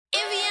On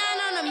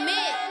the mix.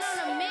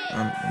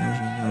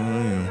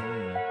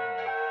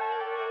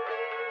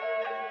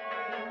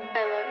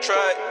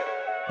 Trey.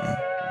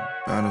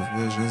 By the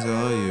visions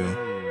of you.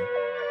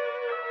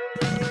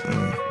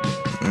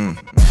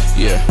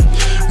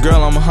 Yeah.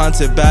 Girl, I'm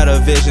haunted by the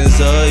visions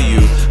of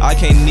you. I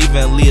can't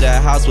even leave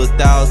that house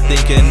without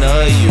thinking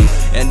of you.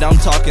 And I'm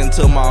talking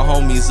to my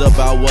homies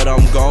about what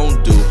I'm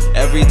gon' do.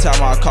 Every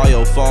time I call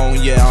your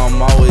phone, yeah,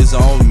 I'm always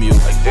on mute.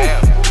 Like,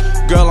 damn.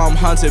 Girl, I'm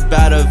haunted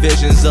by the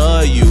visions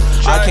of you.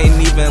 I can't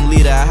even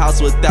leave that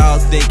house without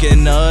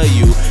thinking of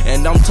you.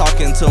 And I'm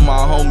talking to my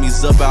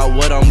homies about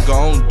what I'm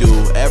gon' do.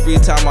 Every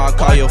time I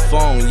call your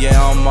phone,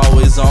 yeah, I'm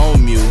always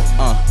on mute.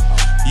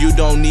 You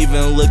don't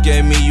even look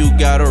at me, you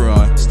gotta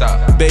run.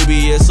 Stop.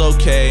 Baby, it's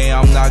okay,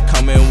 I'm not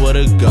coming with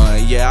a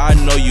gun. Yeah, I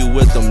know you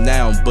with them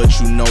now, but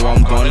you know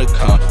I'm gonna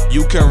come.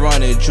 You can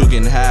run and you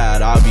can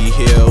hide, I'll be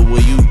here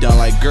when you done.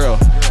 Like, girl,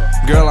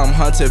 I'm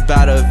haunted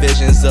by the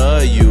visions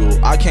of you.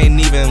 I can't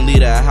even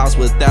leave that house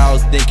without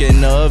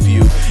thinking of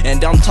you.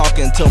 And I'm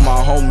talking to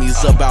my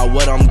homies about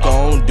what I'm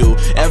gon' do.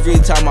 Every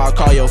time I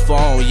call your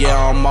phone, yeah,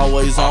 I'm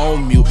always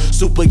on mute.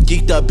 Super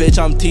geeked up, bitch,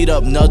 I'm teed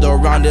up, another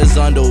round is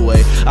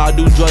underway. I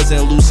do drugs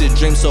and lucid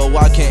dreams so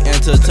I can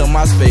enter to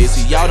my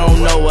space. Y'all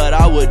don't know what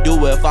I would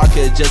do if I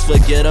could just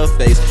forget her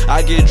face.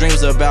 I get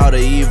dreams about her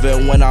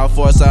even when I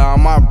force her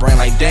on my brain.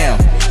 Like, damn.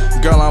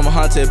 Girl, I'm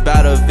haunted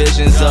by the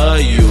visions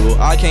of you.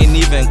 I can't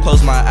even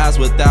close my eyes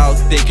without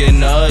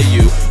thinking of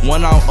you.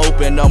 When I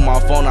open up my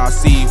phone, I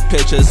see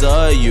pictures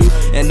of you.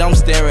 And I'm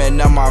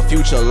staring at my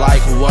future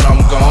like what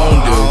I'm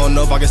gon' do. I don't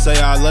know if I can say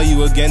I love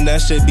you again,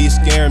 that shit be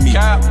scaring me.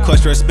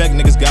 Question respect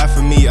niggas got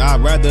for me, I'd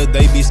rather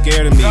they be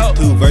scared of me.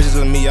 Two versions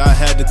of me I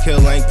had to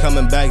kill, ain't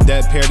coming back,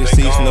 that pair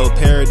deceased. No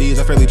parodies,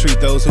 I fairly treat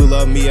those who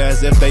love me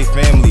as if they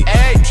family.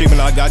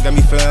 Treatment I got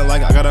me feeling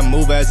like I gotta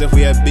move as if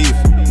we had beef.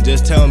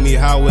 Just tell me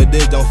how it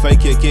is, don't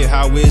fake it, kid,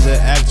 how is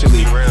it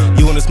actually?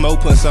 You wanna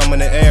smoke, put some in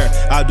the air.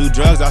 I do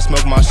drugs, I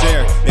smoke my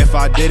share. If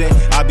I didn't,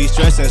 I'd be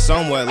stressing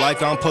somewhat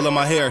like I'm pulling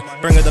my hair.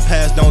 Bring it the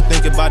past, don't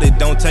think about it,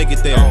 don't take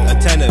it there.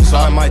 Attentive, so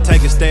I might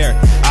take a stare.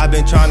 I've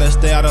been trying to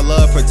stay out of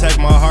love, protect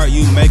my heart,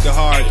 you make it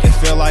hard. It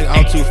feel like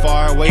I'm too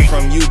far away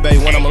from you,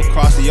 babe, when I'm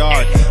across the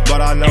yard.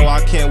 But I know I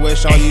can't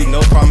wish on you,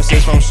 no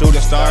promises from shooting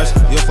stars.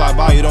 You'll fly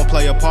by, you don't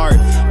play a part.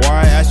 Where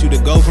I asked you to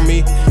go for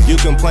me, you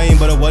complained,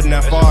 but it wasn't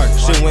that far.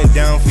 Shit went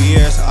down for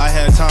years, I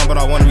had time, but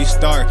I wanna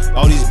restart.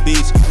 All these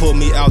beats pulled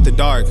me out the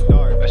dark.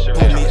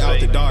 Pulled me out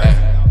the dark.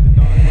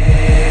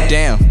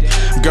 Damn,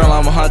 girl,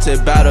 I'm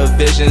haunted by the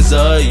visions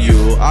of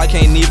you. I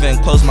can't even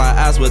close my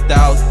eyes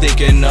without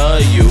thinking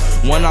of you.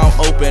 When I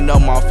open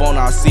up my phone,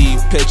 I see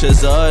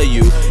pictures of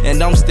you.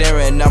 And I'm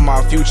staring at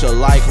my future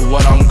like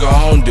what I'm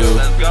gon' do.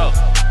 Let's go.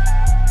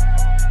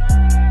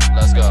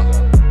 Let's go.